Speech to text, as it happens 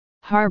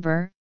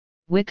Harbor,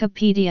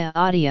 Wikipedia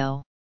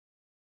audio.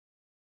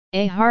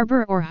 A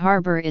harbor or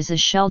harbor is a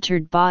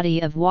sheltered body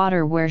of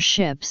water where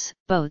ships,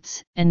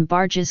 boats, and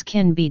barges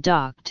can be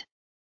docked.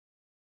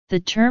 The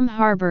term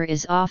harbor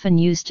is often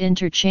used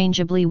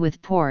interchangeably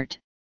with port,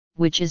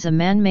 which is a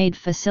man-made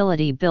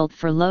facility built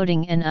for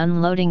loading and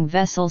unloading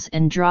vessels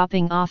and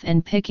dropping off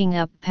and picking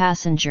up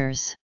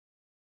passengers.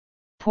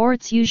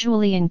 Ports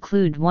usually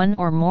include one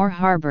or more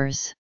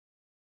harbors.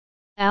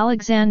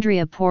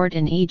 Alexandria Port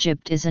in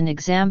Egypt is an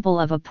example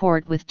of a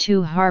port with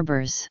two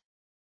harbors.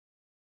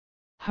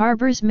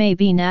 Harbors may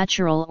be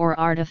natural or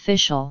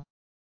artificial.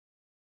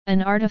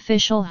 An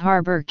artificial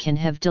harbor can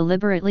have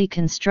deliberately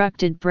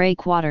constructed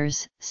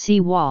breakwaters,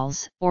 sea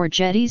walls, or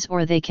jetties,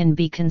 or they can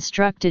be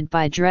constructed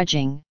by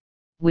dredging,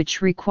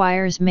 which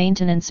requires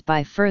maintenance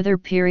by further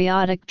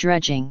periodic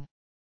dredging.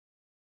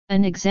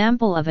 An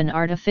example of an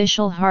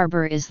artificial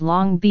harbor is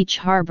Long Beach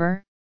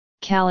Harbor,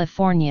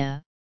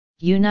 California,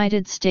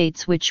 United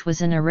States, which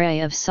was an array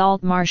of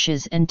salt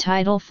marshes and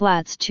tidal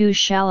flats too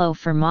shallow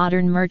for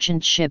modern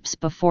merchant ships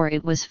before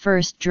it was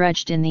first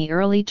dredged in the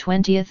early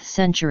 20th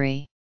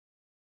century.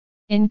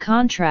 In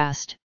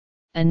contrast,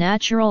 a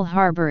natural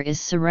harbor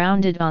is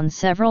surrounded on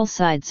several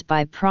sides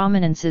by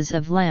prominences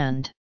of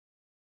land.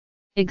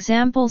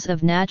 Examples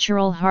of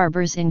natural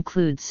harbors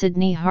include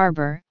Sydney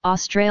Harbour,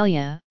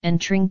 Australia,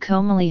 and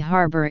Trincomalee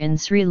Harbour in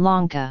Sri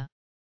Lanka.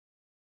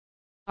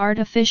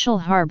 Artificial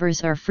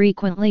harbors are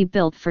frequently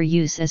built for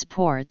use as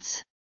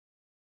ports.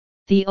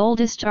 The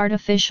oldest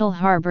artificial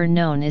harbor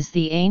known is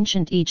the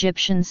ancient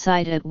Egyptian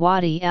site at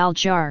Wadi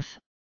al-Jarf,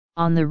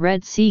 on the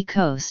Red Sea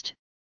coast,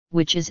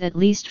 which is at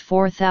least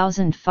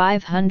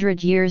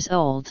 4,500 years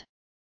old.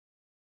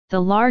 The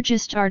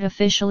largest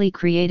artificially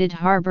created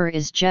harbor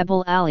is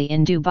Jebel Ali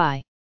in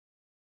Dubai.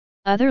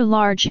 Other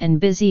large and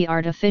busy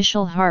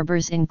artificial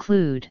harbors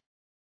include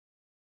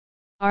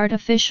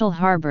artificial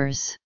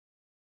harbors.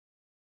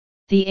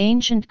 The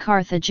ancient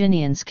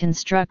Carthaginians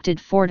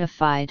constructed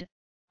fortified,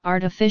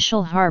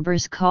 artificial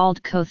harbors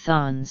called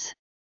kothons.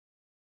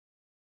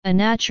 A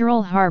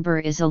natural harbor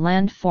is a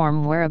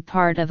landform where a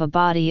part of a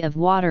body of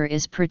water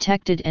is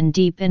protected and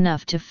deep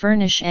enough to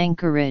furnish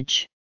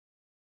anchorage.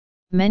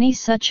 Many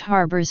such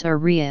harbors are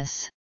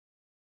rias.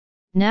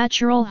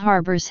 Natural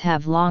harbors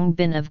have long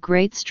been of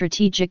great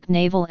strategic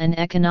naval and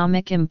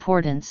economic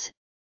importance,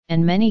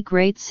 and many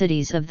great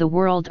cities of the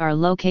world are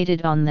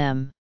located on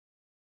them.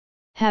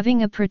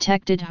 Having a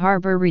protected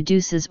harbor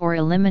reduces or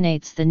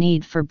eliminates the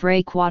need for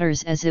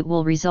breakwaters, as it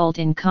will result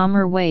in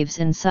calmer waves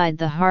inside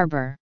the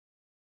harbor.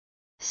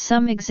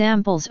 Some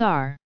examples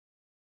are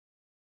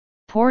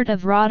Port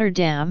of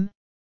Rotterdam,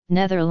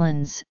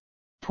 Netherlands,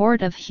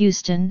 Port of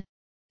Houston,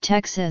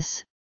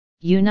 Texas,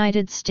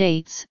 United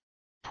States,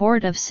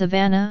 Port of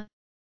Savannah,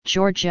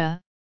 Georgia,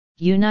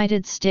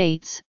 United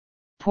States,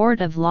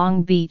 Port of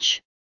Long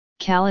Beach,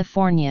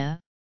 California,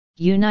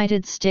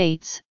 United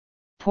States,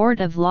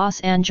 Port of Los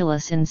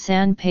Angeles in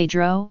San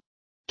Pedro,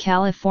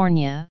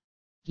 California,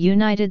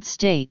 United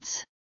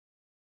States.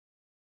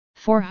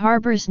 For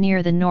harbors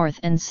near the North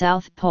and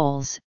South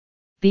Poles,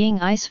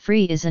 being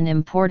ice-free is an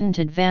important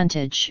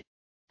advantage,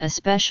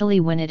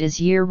 especially when it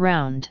is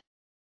year-round.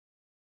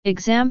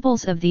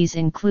 Examples of these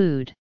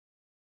include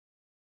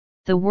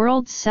the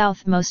world's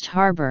southmost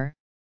harbor,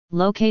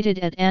 located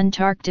at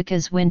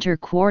Antarctica's winter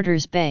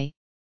quarters bay,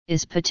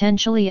 is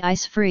potentially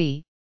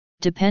ice-free,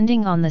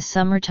 depending on the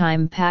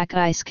summertime pack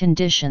ice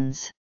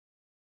conditions.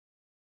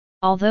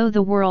 Although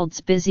the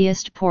world's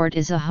busiest port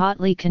is a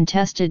hotly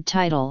contested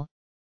title,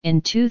 in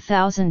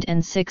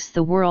 2006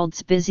 the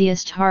world's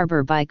busiest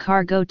harbor by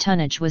cargo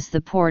tonnage was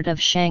the port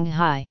of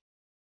Shanghai.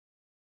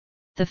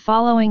 The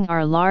following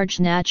are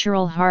large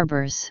natural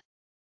harbors.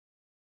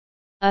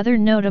 Other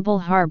notable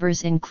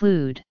harbors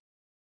include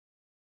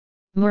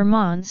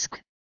Murmansk,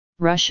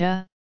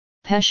 Russia,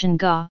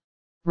 Pashenga,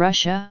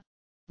 Russia,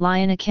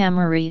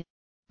 Lyenakamari,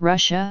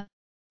 Russia,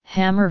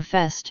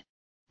 Hammerfest,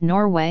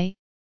 Norway,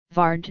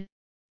 Vard,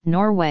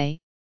 Norway,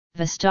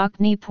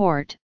 Vostokny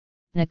Port,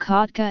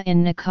 Nakotka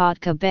in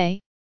Nakotka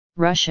Bay,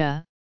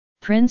 Russia,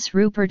 Prince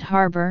Rupert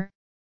Harbour,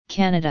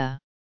 Canada.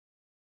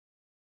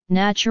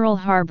 Natural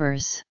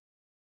harbors.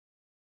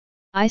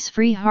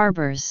 Ice-free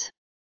harbors.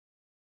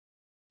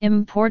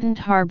 Important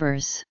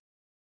harbors.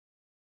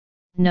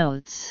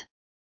 Notes.